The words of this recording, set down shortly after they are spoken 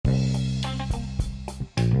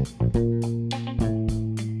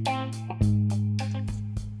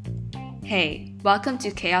Hey, welcome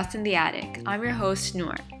to Chaos in the Attic. I'm your host,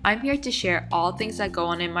 Noor. I'm here to share all things that go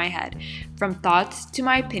on in my head, from thoughts to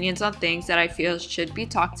my opinions on things that I feel should be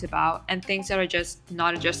talked about and things that are just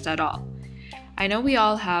not addressed at all. I know we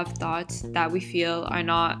all have thoughts that we feel are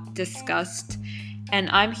not discussed, and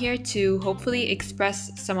I'm here to hopefully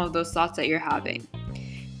express some of those thoughts that you're having.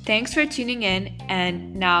 Thanks for tuning in,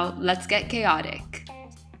 and now let's get chaotic.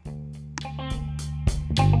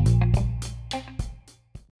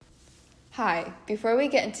 Hi, before we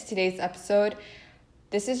get into today's episode,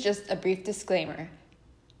 this is just a brief disclaimer.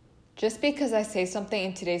 Just because I say something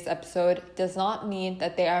in today's episode does not mean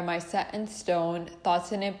that they are my set in stone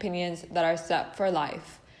thoughts and opinions that are set for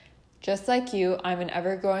life. Just like you, I'm an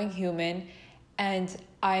ever-growing human and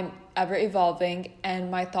I'm ever evolving, and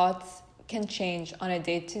my thoughts can change on a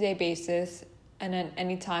day-to-day basis and at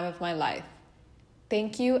any time of my life.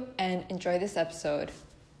 Thank you and enjoy this episode.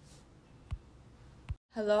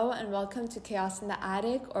 Hello and welcome to Chaos in the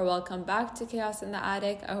Attic, or welcome back to Chaos in the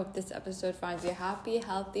Attic. I hope this episode finds you happy,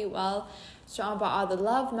 healthy, well, surrounded by all the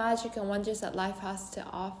love, magic, and wonders that life has to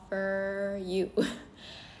offer you.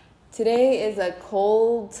 Today is a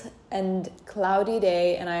cold and cloudy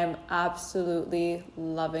day, and I am absolutely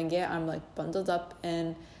loving it. I'm like bundled up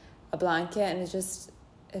in a blanket, and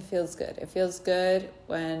it feels good. It feels good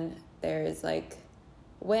when there's like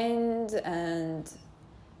wind and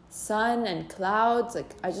sun and clouds.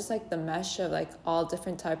 Like, I just like the mesh of like all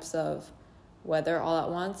different types of weather all at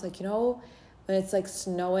once. Like, you know, when it's like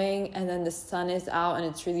snowing and then the sun is out and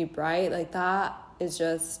it's really bright, like that is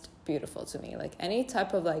just beautiful to me. Like any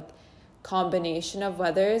type of like combination of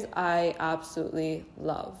weathers I absolutely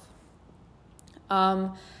love. I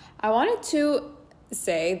wanted to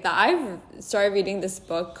say that I've started reading this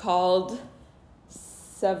book called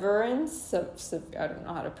Severance. I don't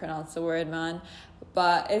know how to pronounce the word, man.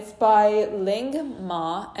 But it's by Ling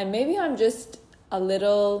Ma, and maybe I'm just a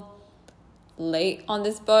little late on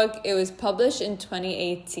this book. It was published in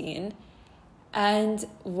 2018. And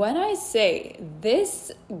when I say this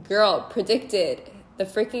girl predicted the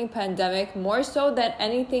freaking pandemic more so than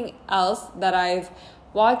anything else that I've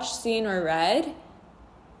watched, seen, or read,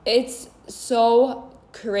 it's so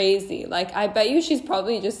crazy. Like, I bet you she's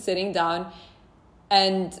probably just sitting down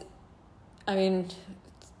and, I mean,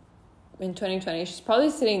 in 2020, she's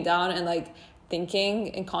probably sitting down and like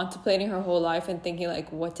thinking and contemplating her whole life and thinking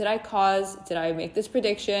like, what did I cause? Did I make this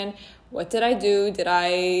prediction? What did I do? Did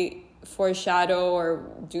I foreshadow or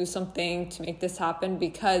do something to make this happen?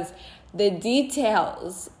 Because the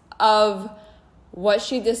details of what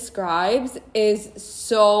she describes is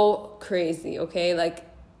so crazy, okay? Like,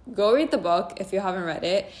 go read the book if you haven't read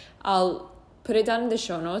it. I'll put it down in the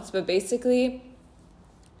show notes, but basically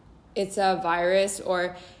it's a virus,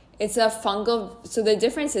 or it's a fungal. So the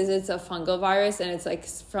difference is it's a fungal virus, and it's like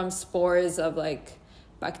from spores of like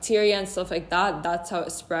bacteria and stuff like that. That's how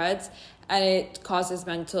it spreads, and it causes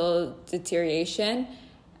mental deterioration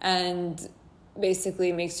and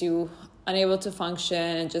basically makes you unable to function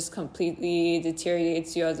and just completely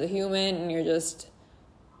deteriorates you as a human, and you're just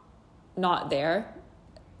not there.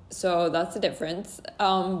 So that's the difference.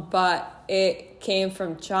 But it came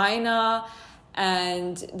from China.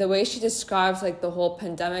 And the way she describes like the whole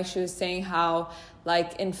pandemic, she was saying how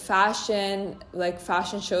like in fashion, like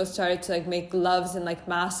fashion shows started to like make gloves and like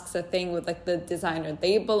masks a thing with like the designer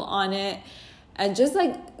label on it, and just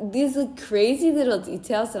like these like crazy little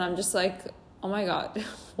details that I'm just like, oh my god,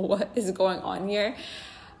 what is going on here?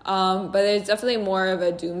 But there's definitely more of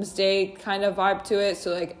a doomsday kind of vibe to it.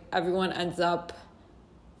 So like everyone ends up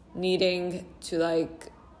needing to like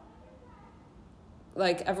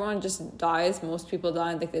everyone just dies. Most people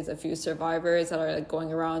die. I think there's a few survivors that are like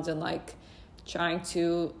going around and like trying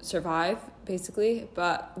to survive basically.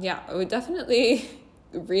 But yeah, I would definitely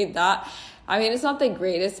read that. I mean, it's not the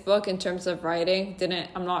greatest book in terms of writing.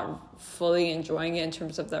 I'm not fully enjoying it in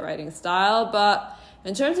terms of the writing style, but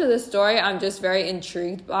in terms of the story, I'm just very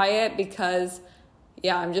intrigued by it because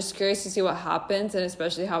yeah, I'm just curious to see what happens, and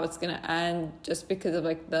especially how it's gonna end, just because of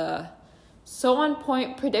like the so on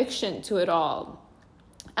point prediction to it all.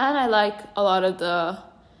 And I like a lot of the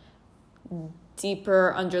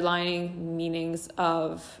deeper underlying meanings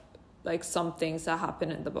of like some things that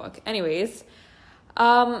happen in the book. Anyways,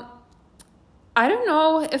 I don't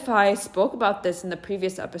know if I spoke about this in the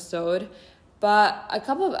previous episode, but a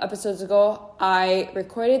couple of episodes ago, I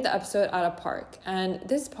recorded the episode at a park. And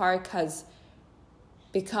this park has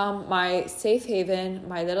become my safe haven,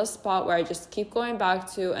 my little spot where I just keep going back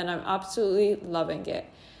to, and I'm absolutely loving it.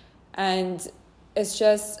 And it's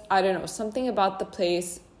just, I don't know, something about the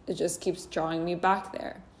place, it just keeps drawing me back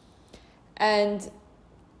there. And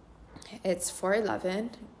it's 4:11.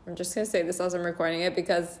 I'm just going to say this as I'm recording it,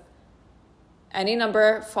 because any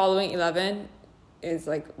number following 11 is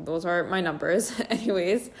like, those are my numbers.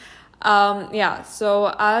 Anyways,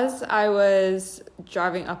 so as I was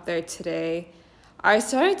driving up there today, I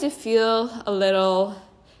started to feel a little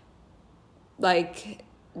like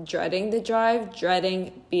dreading the drive,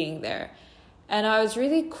 dreading being there. And I was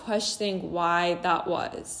really questioning why that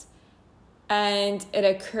was. And it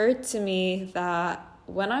occurred to me that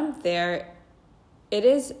when I'm there, it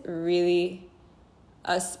is really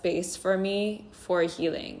a space for me for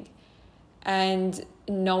healing. And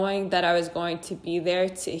knowing that I was going to be there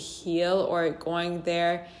to heal, or going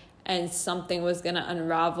there and something was going to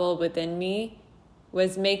unravel within me,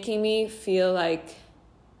 was making me feel like,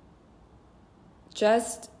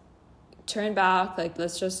 just turn back, like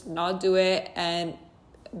let's just not do it, and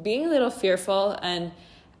being a little fearful and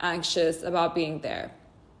anxious about being there.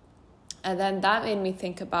 And then that made me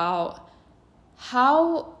think about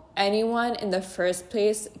how anyone in the first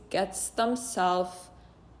place gets themselves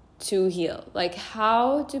to heal. Like,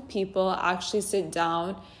 how do people actually sit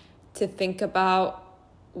down to think about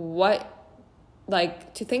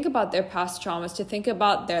to think about their past traumas, to think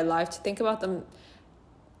about their life, to think about them,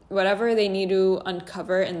 whatever they need to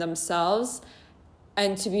uncover in themselves,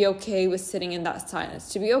 and to be okay with sitting in that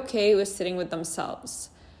silence, to be okay with sitting with themselves.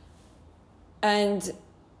 And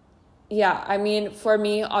yeah, I mean, for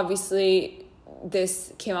me, obviously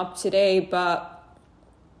this came up today, but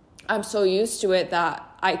I'm so used to it that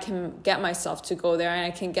I can get myself to go there, and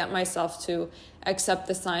I can get myself to accept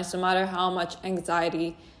the silence no matter how much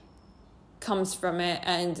anxiety comes from it.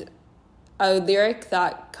 And a lyric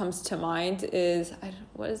that comes to mind is,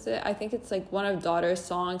 what is it? I think it's like one of Daughter's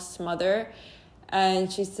songs, Smother.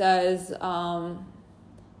 And she says, I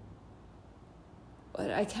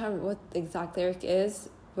can't remember what the exact lyric is,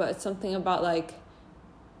 but it's something about like,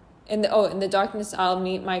 in the darkness I'll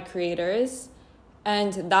meet my creators.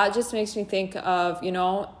 And that just makes me think of,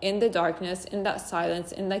 in the darkness, in that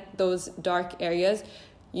silence, in like those dark areas,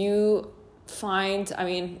 you find, I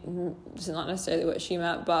mean, this is not necessarily what she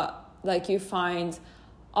meant, but like you find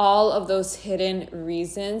all of those hidden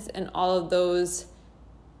reasons, and all of those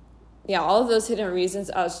hidden reasons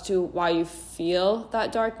as to why you feel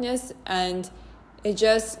that darkness. And it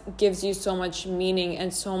just gives you so much meaning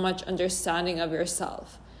and so much understanding of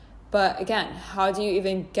yourself. But again, how do you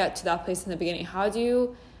even get to that place in the beginning? How do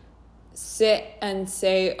you sit and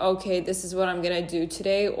say, okay, this is what I'm going to do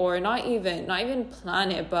today? Or not even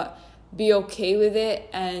plan it, but be okay with it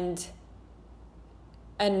and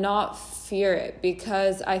not fear it.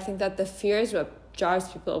 Because I think that the fear is what drives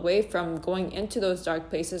people away from going into those dark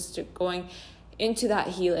places, to going into that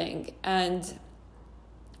healing. And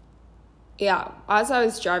yeah, as I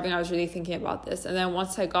was driving, I was really thinking about this. And then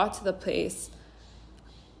once I got to the place,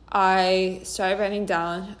 I started writing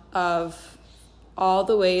down of all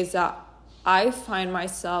the ways that I find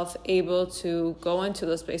myself able to go into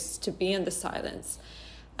those places, to be in the silence.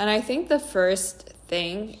 And I think the first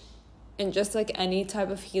thing, in just like any type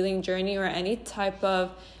of healing journey, or any type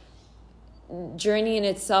of journey in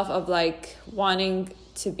itself of like wanting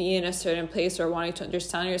to be in a certain place or wanting to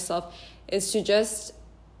understand yourself, is to just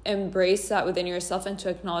embrace that within yourself, and to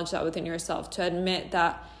acknowledge that within yourself, to admit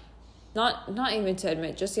that, not even to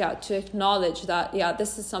admit, just to acknowledge that,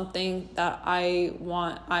 this is something that I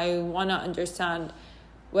want to understand,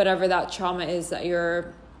 whatever that trauma is that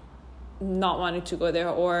you're not wanting to go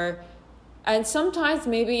there. And sometimes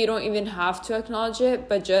maybe you don't even have to acknowledge it,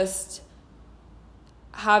 but just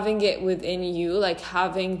having it within you, like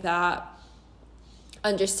having that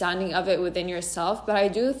understanding of it within yourself. But I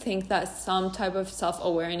do think that some type of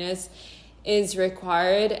self-awareness is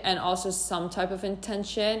required, and also some type of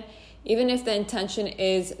intention, even if the intention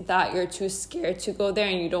is that you're too scared to go there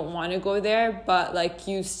and you don't want to go there, but like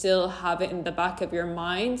you still have it in the back of your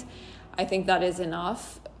mind. I think that is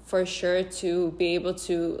enough for sure to be able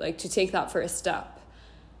to to take that first step.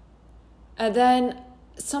 And then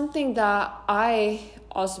something that I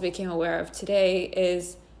also became aware of today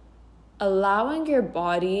is allowing your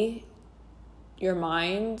body, your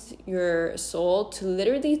mind, your soul to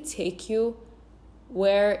literally take you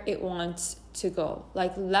where it wants to go.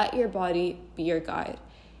 Like, let your body be your guide.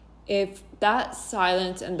 If that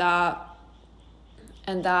silence and that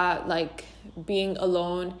like being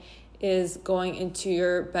alone is going into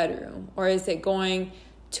your bedroom, or is it going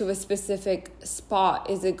to a specific spot,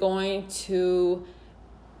 is it going to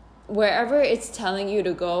wherever it's telling you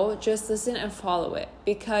to go, just listen and follow it.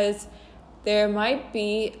 Because there might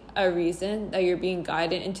be a reason that you're being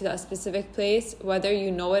guided into that specific place, whether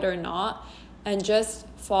you know it or not. And just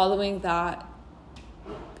following that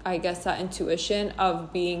I guess, that intuition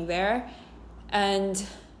of being there. And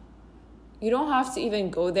you don't have to even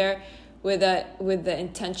go there with the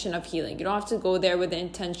intention of healing. You don't have to go there with the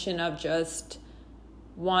intention of just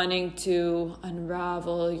wanting to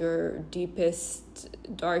unravel your deepest,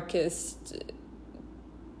 darkest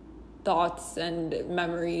thoughts and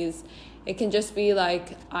memories. It can just be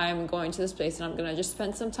like, I'm going to this place and I'm going to just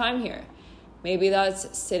spend some time here. Maybe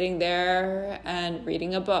that's sitting there and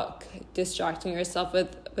reading a book, distracting yourself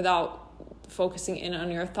without focusing in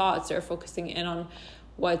on your thoughts or focusing in on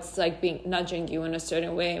what's like being nudging you in a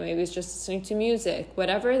certain way. Maybe it's just listening to music,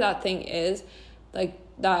 whatever that thing is, like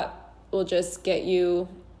that will just get you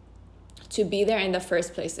to be there in the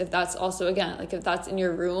first place. If that's also, again, like if that's in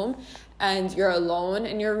your room and you're alone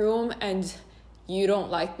in your room and you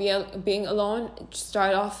don't like being alone,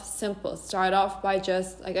 start off simple. Start off by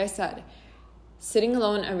just, like I said, sitting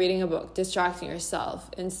alone and reading a book, distracting yourself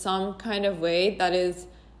in some kind of way that is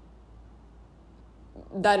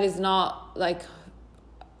not like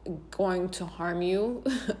going to harm you,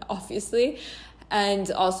 obviously,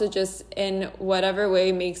 and also just in whatever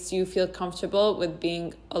way makes you feel comfortable with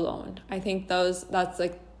being alone. I think that's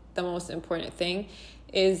like the most important thing,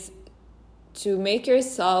 is to make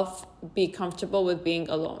yourself be comfortable with being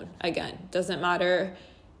alone. Again, doesn't matter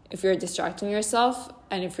if you're distracting yourself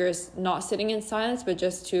and if you're not sitting in silence, but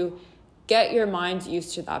just to get your mind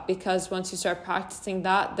used to that, because once you start practicing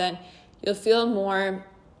that, then you'll feel more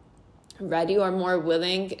ready or more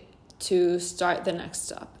willing to start the next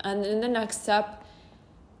step. And in the next step,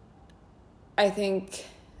 I think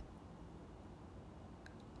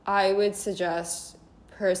I would suggest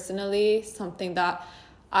personally something that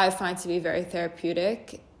I find to be very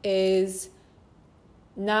therapeutic is,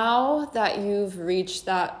 now that you've reached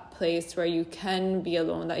that place where you can be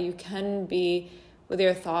alone, that you can be with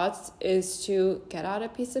your thoughts, is to get out a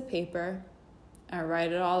piece of paper and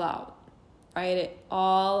write it all out. Write it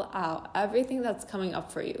all out, everything that's coming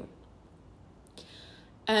up for you.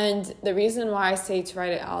 And the reason why I say to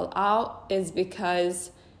write it all out is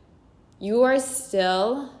because you are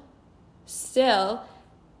still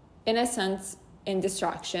in a sense in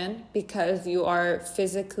distraction, because you are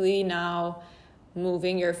physically now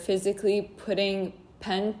moving, you're physically putting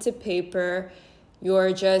pen to paper,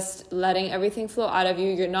 you're just letting everything flow out of you.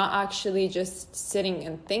 You're not actually just sitting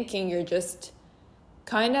and thinking, you're just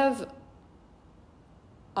kind of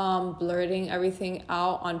blurting everything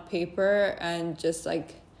out on paper and just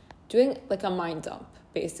like doing like a mind dump,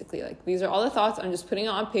 basically. Like, these are all the thoughts, I'm just putting it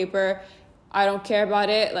on paper, I don't care about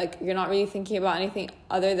it. Like, you're not really thinking about anything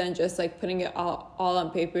other than just like putting it all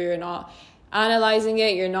on paper. You're not analyzing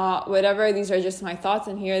it, you're not whatever. These are just my thoughts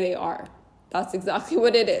and here they are. That's exactly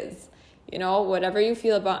what it is. You know, whatever you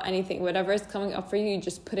feel about anything, whatever is coming up for you, you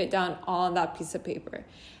just put it down all on that piece of paper.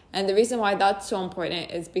 And the reason why that's so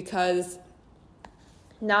important is because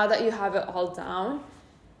now that you have it all down,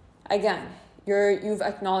 again, you've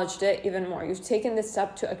acknowledged it even more. You've taken the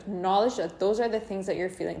step to acknowledge that those are the things that you're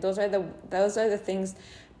feeling. Those are the things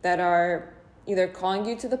that are either calling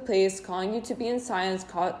you to the place, calling you to be in silence,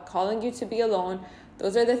 calling you to be alone.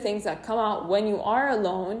 Those are the things that come out when you are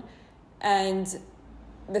alone, and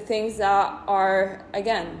the things that are,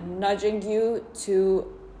 again, nudging you to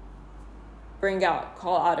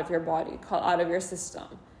call out of your body, call out of your system.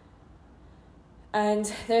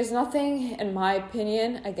 And there's nothing, in my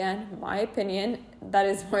opinion, that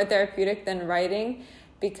is more therapeutic than writing,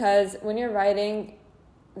 because when you're writing,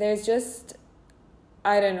 there's just,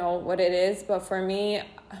 I don't know what it is, but for me,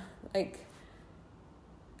 like,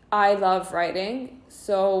 I love writing.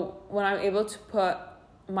 So when I'm able to put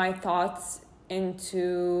my thoughts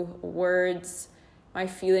into words, my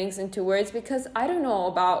feelings into words, because I don't know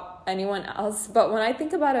about anyone else, but when I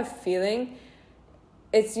think about a feeling,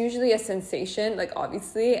 it's usually a sensation, like,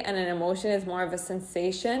 obviously, and an emotion is more of a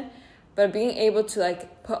sensation, but being able to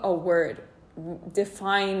like put a word,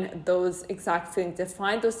 define those exact feelings,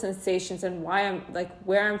 define those sensations and why I'm like,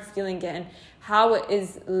 where I'm feeling it and how it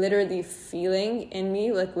is literally feeling in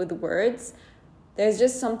me, like with words, there's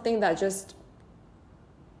just something that just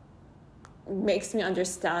makes me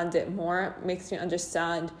understand it more, makes me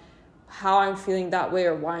understand how I'm feeling that way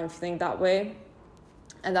or why I'm feeling that way.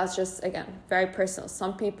 And that's just, again, very personal.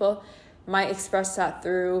 Some people might express that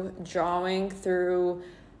through drawing, through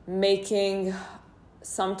making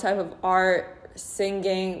some type of art,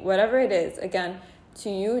 singing, whatever it is. Again,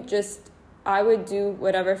 to you, just, I would do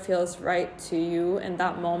whatever feels right to you in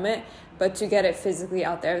that moment, but to get it physically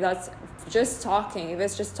out there. That's just talking. If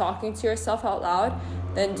it's just talking to yourself out loud,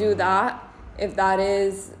 then do that. If that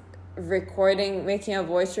is recording, making a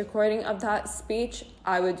voice recording of that speech,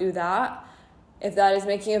 I would do that. If that is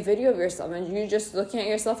making a video of yourself and you just looking at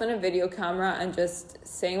yourself in a video camera and just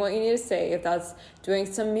saying what you need to say, if that's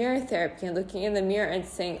doing some mirror therapy and looking in the mirror and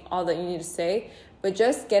saying all that you need to say, but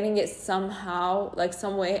just getting it somehow, like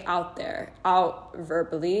some way out there, out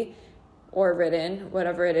verbally or written,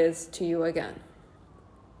 whatever it is to you again.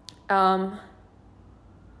 The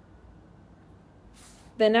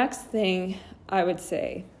next thing I would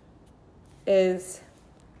say is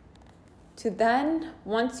to then,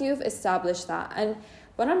 once you've established that, and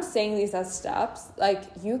when I'm saying these as steps, like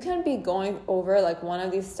you can be going over like one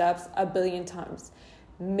of these steps a billion times.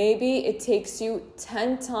 Maybe it takes you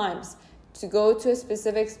 10 times to go to a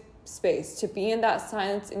specific space, to be in that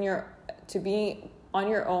silence to be on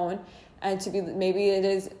your own, and to be, maybe it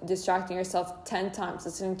is distracting yourself 10 times,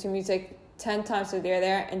 listening to music 10 times so they're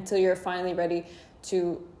there until you're finally ready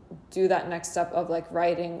to do that next step of like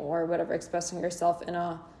writing or whatever, expressing yourself in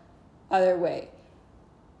a other way.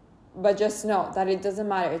 But just know that it doesn't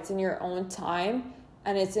matter. It's in your own time,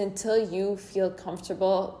 and it's until you feel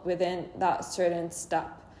comfortable within that certain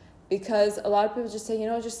step. Because a lot of people just say,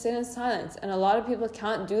 just sit in silence. And a lot of people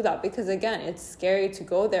can't do that because, again, it's scary to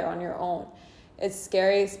go there on your own. It's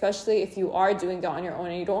scary, especially if you are doing that on your own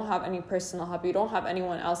and you don't have any personal help, you don't have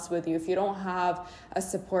anyone else with you, if you don't have a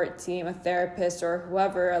support team, a therapist, or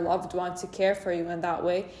whoever, a loved one to care for you in that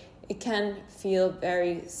way. It can feel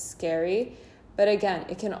very scary. But again,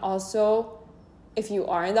 it can also, if you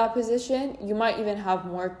are in that position, you might even have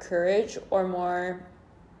more courage or more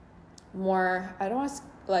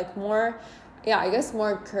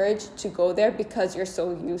courage to go there because you're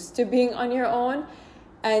so used to being on your own.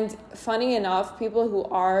 And funny enough, people who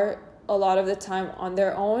are a lot of the time on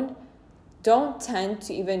their own don't tend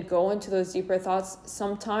to even go into those deeper thoughts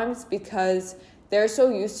sometimes because they're so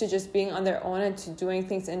used to just being on their own and to doing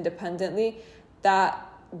things independently that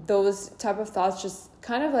those type of thoughts just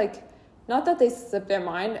kind of like, not that they slip their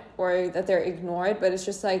mind or that they're ignored, but it's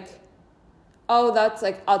just like, oh, that's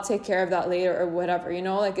like, I'll take care of that later or whatever,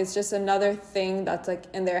 like it's just another thing that's like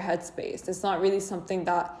in their headspace. It's not really something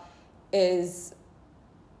that is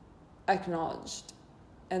acknowledged,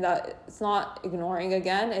 and that it's not ignoring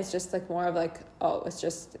again. It's just like more of like, oh, it's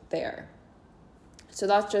just there. So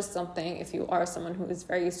that's just something, if you are someone who is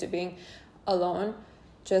very used to being alone,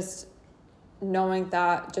 just knowing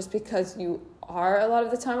that just because you are a lot of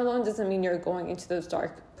the time alone doesn't mean you're going into those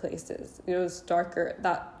dark places.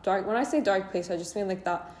 When I say dark place, I just mean like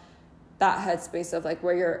that headspace of like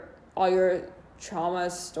where all your trauma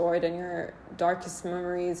is stored and your darkest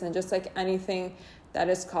memories and just like anything that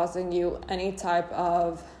is causing you any type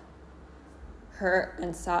of hurt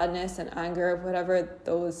and sadness and anger, whatever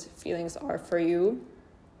those feelings are for you.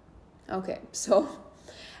 Okay, so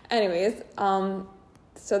anyways,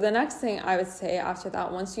 so the next thing I would say after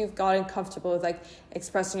that, once you've gotten comfortable with like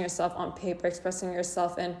expressing yourself on paper, expressing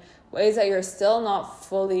yourself in ways that you're still not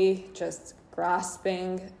fully just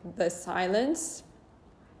grasping the silence,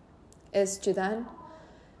 is to then,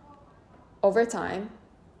 over time,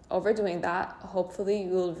 over doing that, hopefully you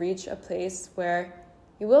will reach a place where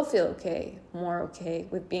you will feel more okay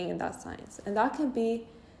with being in that silence. And that can be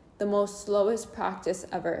the most slowest practice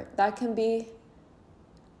ever. That can be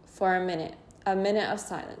for a minute of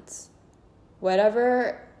silence.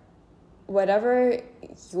 Whatever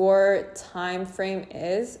your time frame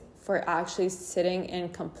is for actually sitting in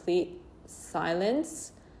complete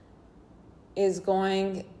silence is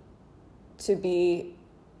going to be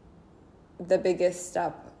the biggest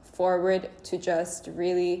step forward to just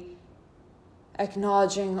really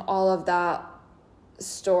acknowledging all of that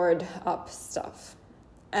stored up stuff.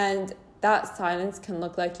 And that silence can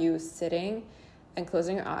look like you sitting and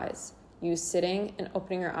closing your eyes, you sitting and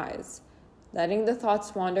opening your eyes, letting the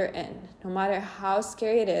thoughts wander in, no matter how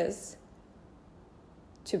scary it is,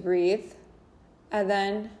 to breathe, and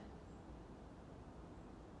then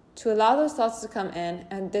to allow those thoughts to come in.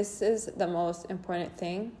 And this is the most important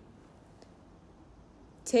thing.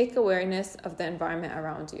 Take awareness of the environment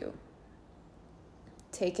around you.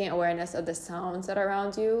 Taking awareness of the sounds that are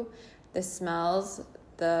around you, the smells,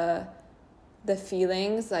 the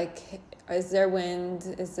feelings, like, is there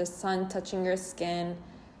wind? Is the sun touching your skin?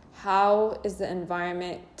 How is the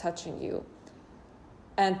environment touching you?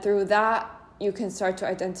 And through that, you can start to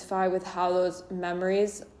identify with how those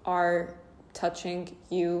memories are touching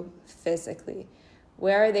you physically.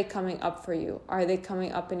 Where are they coming up for you? Are they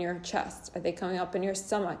coming up in your chest? Are they coming up in your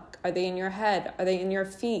stomach? Are they in your head? Are they in your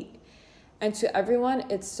feet? And to everyone,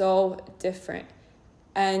 it's so different.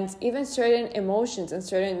 And even certain emotions and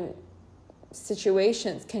certain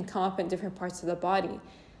situations can come up in different parts of the body.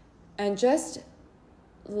 And just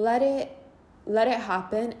let it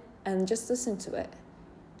happen and just listen to it.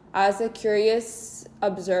 as a curious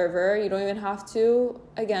observer, you don't even have to,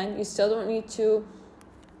 again, you still don't need to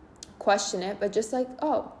question it, but just like,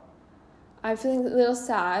 oh, I'm feeling a little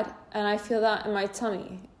sad and I feel that in my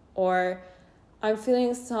tummy, or I'm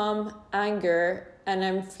feeling some anger and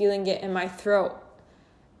I'm feeling it in my throat.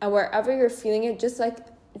 And wherever you're feeling it, just like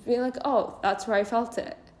being like, oh, that's where I felt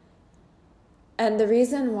it. And the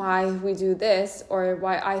reason why we do this, or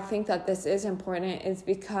why I think that this is important, is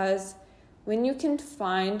because when you can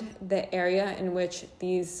find the area in which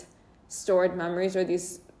these stored memories or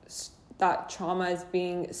that trauma is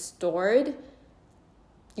being stored,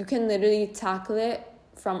 you can literally tackle it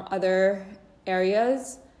from other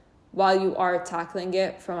areas while you are tackling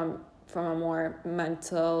it from a more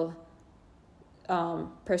mental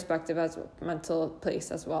perspective, as mental place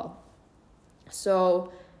as well.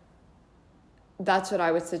 So that's what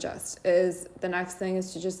I would suggest. Is the next thing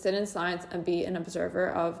is to just sit in silence and be an observer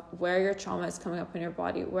of where your trauma is coming up in your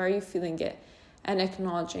body, where are you feeling it, and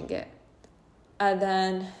acknowledging it. And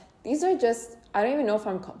then these are just, I don't even know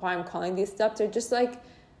why I'm calling these steps. They're just like,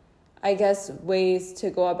 I guess, ways to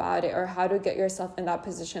go about it, or how to get yourself in that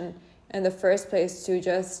position in the first place to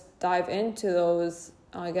just dive into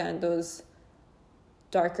those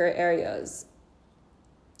darker areas.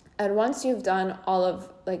 And once you've done all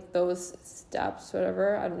of like those steps,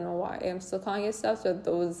 whatever, I don't know why I'm still calling it steps, but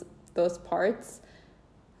those parts,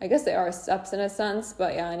 I guess they are steps in a sense,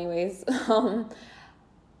 but yeah, anyways,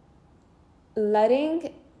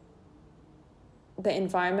 letting the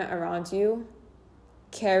environment around you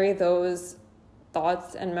carry those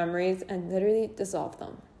thoughts and memories and literally dissolve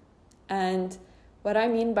them. And what I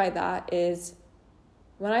mean by that is,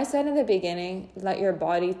 when I said in the beginning, let your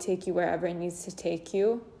body take you wherever it needs to take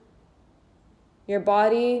you, your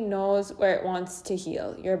body knows where it wants to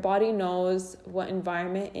heal. Your body knows what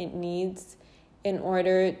environment it needs in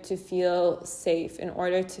order to feel safe, in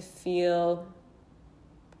order to feel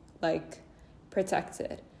like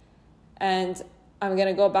protected. And I'm going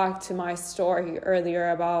to go back to my story earlier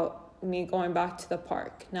about me going back to the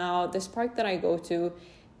park. Now, this park that I go to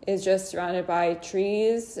is just surrounded by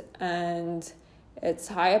trees, and it's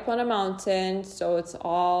high up on a mountain, so it's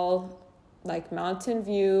all like mountain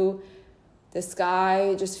view. The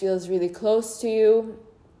sky just feels really close to you.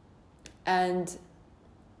 And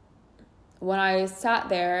when I sat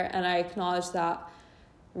there and I acknowledged that,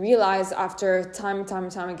 realized after time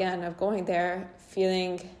again of going there,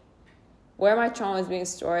 feeling where my trauma was being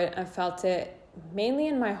stored, and felt it mainly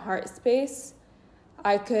in my heart space,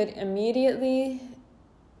 I could immediately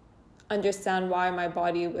understand why my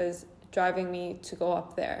body was driving me to go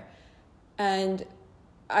up there. And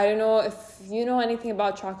I don't know if you know anything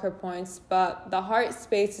about chakra points, but the heart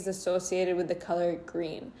space is associated with the color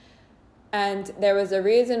green. And there was a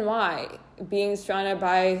reason why, being surrounded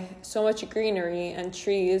by so much greenery and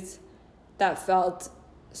trees, that felt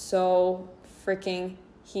so freaking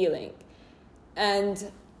healing.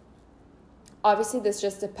 And obviously this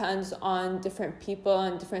just depends on different people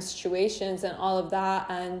and different situations and all of that.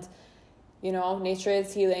 And you know, nature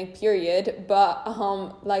is healing, period. But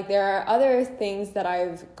like there are other things that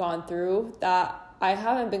I've gone through that I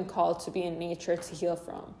haven't been called to be in nature to heal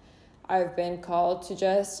from. I've been called to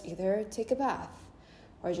just either take a bath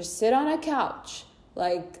or just sit on a couch,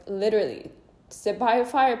 like literally sit by a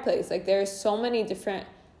fireplace. Like there's so many different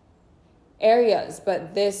areas,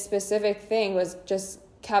 but this specific thing was just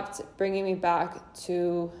kept bringing me back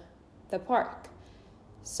to the park.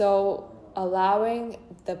 So allowing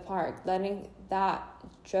the park, letting that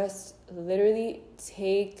just literally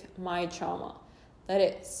take my trauma, let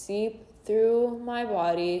it seep through my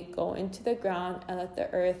body, go into the ground, and let the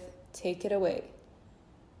earth take it away.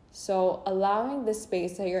 So allowing the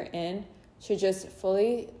space that you're in to just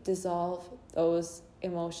fully dissolve those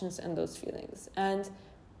emotions and those feelings. And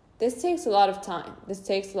this takes a lot of time. This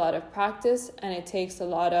takes a lot of practice, and it takes a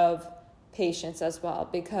lot of patience as well,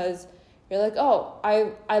 because you're like, oh,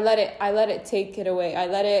 I let it take it away. I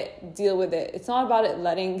let it deal with it. It's not about it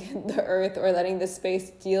letting the earth or letting the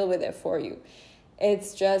space deal with it for you.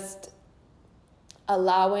 It's just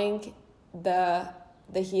allowing the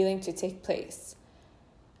healing to take place.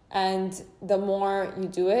 And the more you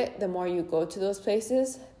do it, the more you go to those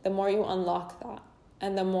places, the more you unlock that.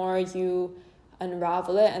 And the more you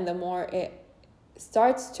unravel it, and the more it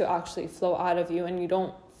starts to actually flow out of you, and you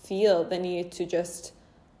don't feel the need to just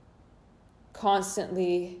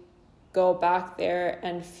constantly go back there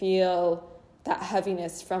and feel that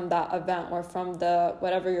heaviness from that event or from the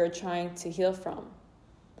whatever you're trying to heal from.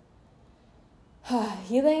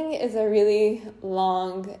 Healing is a really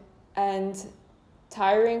long and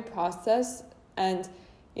tiring process. And,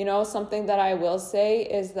 you know, something that I will say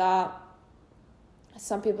is that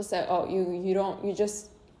some people say, oh,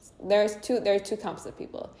 there are two camps of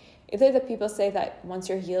people. Either the people say that once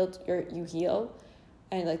you're healed, you heal,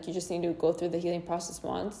 and like you just need to go through the healing process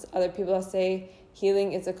once. Other people say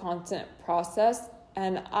healing is a constant process,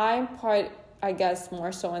 and I'm part, I guess,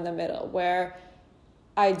 more so in the middle, where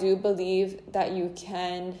I do believe that you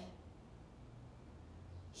can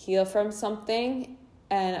heal from something,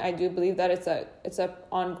 and I do believe that it's a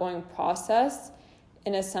ongoing process,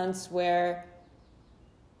 in a sense where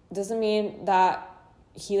it doesn't mean that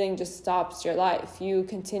healing just stops your life. You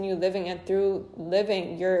continue living, and through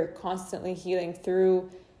living, you're constantly healing through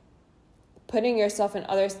putting yourself in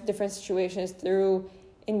other different situations, through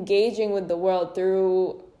engaging with the world,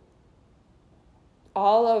 through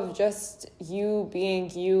all of just you being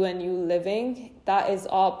you and you living. That is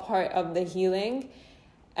all part of the healing.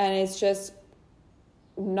 And it's just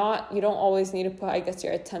not, you don't always need to put, I guess,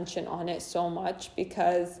 your attention on it so much,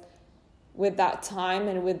 because with that time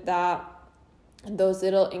and with those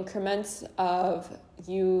little increments of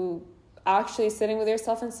you actually sitting with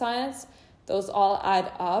yourself in silence, those all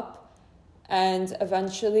add up, and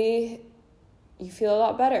eventually you feel a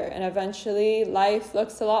lot better, and eventually life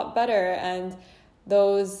looks a lot better, and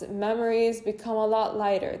those memories become a lot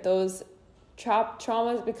lighter, those trapped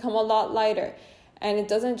traumas become a lot lighter, and it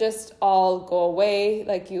doesn't just all go away.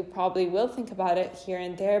 Like, you probably will think about it here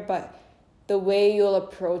and there, but the way you'll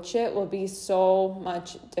approach it will be so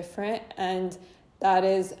much different, and that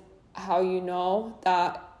is how you know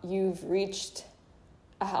that you've reached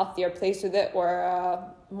a healthier place with it, or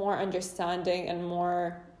a more understanding and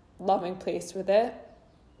more loving place with it.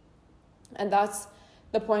 And that's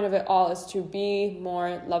the point of it all, is to be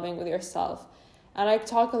more loving with yourself. And I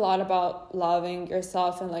talk a lot about loving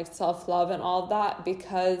yourself and like self-love and all of that,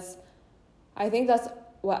 because I think that's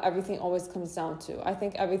what everything always comes down to. I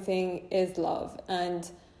think everything is love, and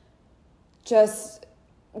just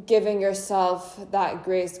giving yourself that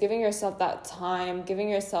grace, giving yourself that time, giving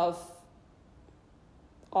yourself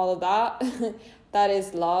all of that, that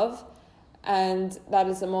is love, and that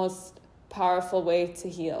is the most powerful way to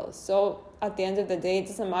heal. So at the end of the day, it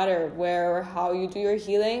doesn't matter where or how you do your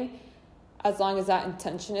healing, as long as that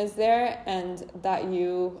intention is there and that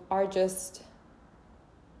you are just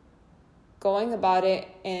going about it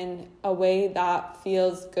in a way that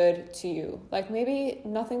feels good to you. Like, maybe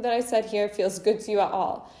nothing that I said here feels good to you at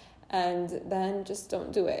all, and then just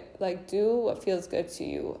don't do it. Like, do what feels good to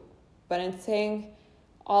you. But in saying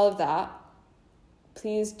all of that,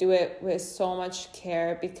 please do it with so much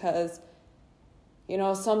care, because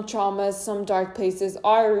some traumas, some dark places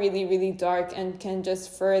are really, really dark, and can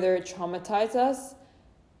just further traumatize us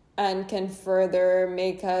and can further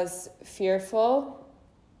make us fearful.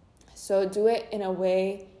 So do it in a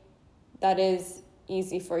way that is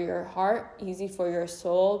easy for your heart, easy for your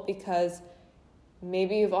soul, because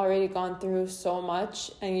maybe you've already gone through so much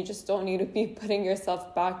and you just don't need to be putting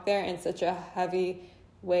yourself back there in such a heavy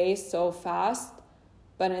way so fast.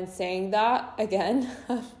 But in saying that, again,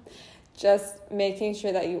 just making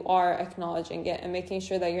sure that you are acknowledging it and making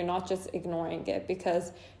sure that you're not just ignoring it,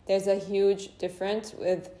 because there's a huge difference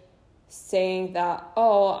with saying that,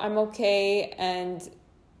 oh, I'm okay, and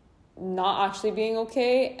not actually being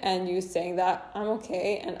okay, and you saying that I'm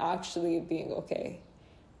okay and actually being okay.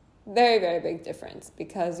 Very, very big difference,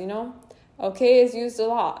 because okay is used a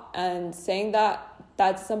lot, and saying that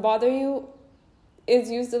doesn't bother you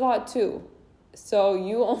is used a lot too. So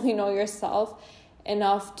you only know yourself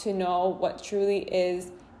enough to know what truly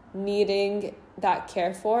is needing that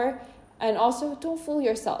care for. And also, don't fool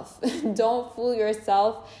yourself. Don't fool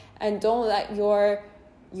yourself, and don't let your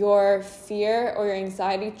fear or your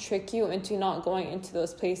anxiety trick you into not going into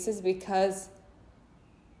those places, because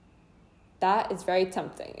that is very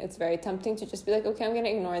tempting. It's very tempting to just be like, okay, I'm going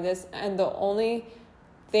to ignore this. And the only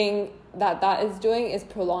thing that is doing is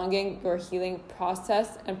prolonging your healing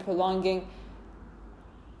process and prolonging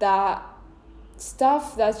that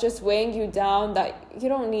stuff that's just weighing you down, that you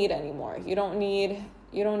don't need anymore. You don't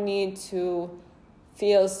need to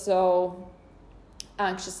feel so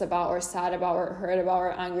anxious about, or sad about, or hurt about,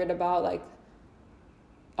 or angered about. Like,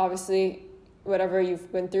 obviously, whatever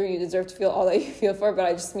you've been through, you deserve to feel all that you feel for, but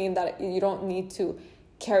I just mean that you don't need to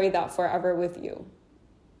carry that forever with you.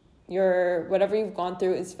 Whatever you've gone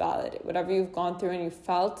through is valid. Whatever you've gone through and you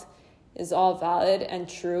felt is all valid and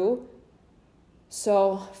true.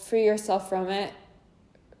 So free yourself from it,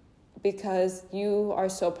 because you are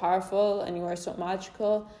so powerful and you are so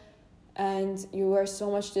magical, and you are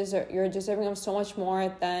so much you're deserving of so much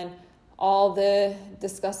more than all the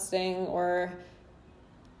disgusting or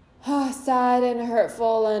sad and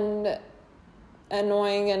hurtful and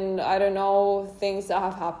annoying and I don't know things that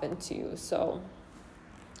have happened to you. So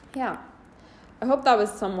yeah, I hope that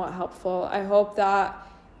was somewhat helpful. I hope that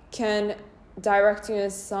can direct you in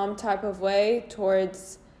some type of way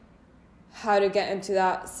towards how to get into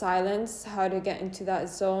that silence, how to get into that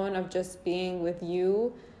zone of just being with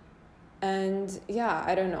you. And yeah,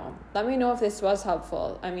 I don't know. Let me know if this was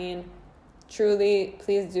helpful. I mean, truly,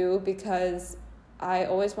 please do, because I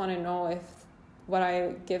always want to know if what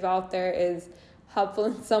I give out there is helpful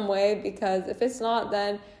in some way, because if it's not,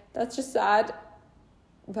 then that's just sad.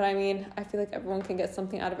 But I mean, I feel like everyone can get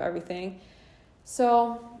something out of everything.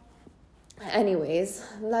 So anyways,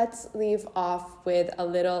 let's leave off with a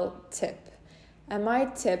little tip. And my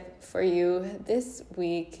tip for you this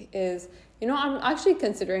week is, I'm actually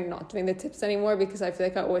considering not doing the tips anymore because I feel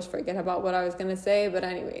like I always forget about what I was going to say. But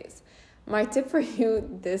anyways, my tip for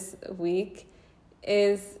you this week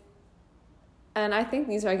is, and I think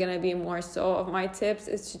these are going to be more so of my tips,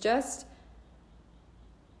 is to just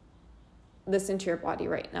listen to your body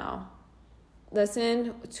right now.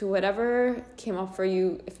 Listen to whatever came up for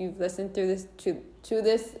you. If you've listened through this to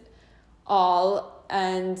this all,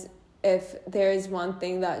 and if there is one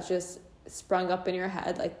thing that just sprung up in your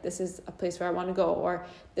head, like this is a place where I want to go, or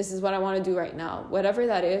this is what I want to do right now, whatever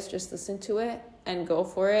that is, just listen to it and go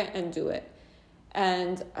for it and do it.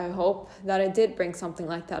 And I hope that it did bring something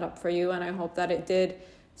like that up for you, and I hope that it did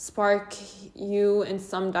spark you in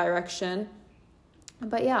some direction.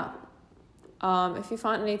 But yeah, if you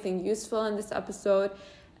found anything useful in this episode,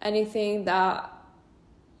 anything that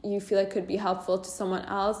you feel like could be helpful to someone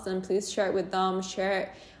else, then please share it with them. Share it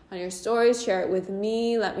on your stories, share it with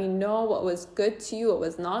me. Let me know what was good to you, what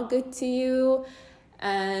was not good to you.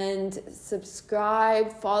 And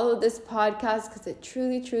subscribe, follow this podcast, because it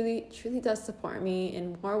truly, truly, truly does support me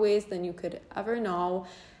in more ways than you could ever know.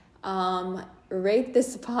 Rate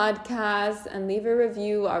this podcast and leave a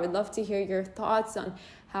review. I would love to hear your thoughts on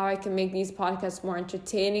how I can make these podcasts more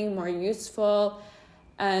entertaining, more useful,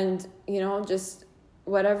 and, just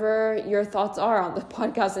whatever your thoughts are on the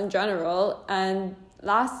podcast in general. And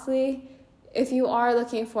lastly, if you are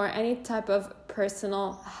looking for any type of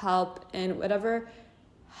personal help in whatever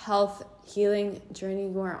health healing journey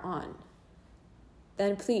you are on,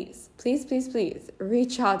 then please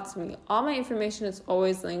reach out to me. All my information is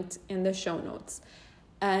always linked in the show notes.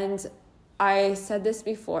 And I said this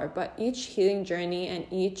before, but each healing journey and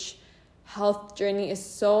each health journey is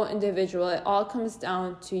so individual. It all comes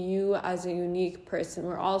down to you as a unique person.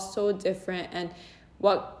 We're all so different, and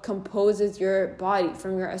what composes your body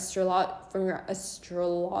from your why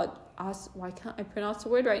can't I pronounce the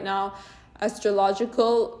word right now?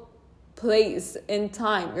 Astrological place in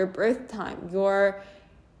time, your birth time, your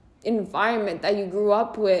environment that you grew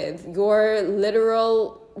up with, your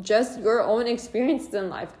literal, just your own experiences in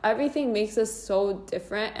life. Everything makes us so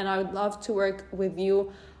different, and I would love to work with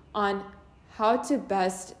you on how to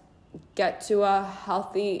best get to a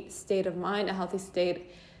healthy state of mind, a healthy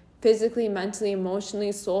state physically, mentally,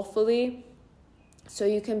 emotionally, soulfully, so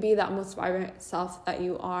you can be that most vibrant self that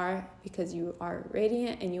you are, because you are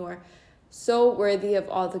radiant and you are so worthy of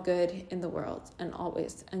all the good in the world, and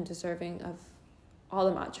always, and deserving of all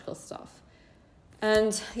the magical stuff.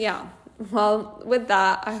 And yeah, well, with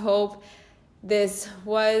that, I hope this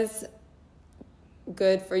was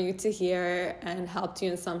good for you to hear and helped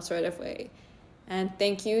you in some sort of way. And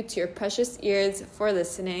thank you to your precious ears for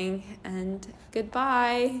listening, and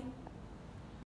goodbye.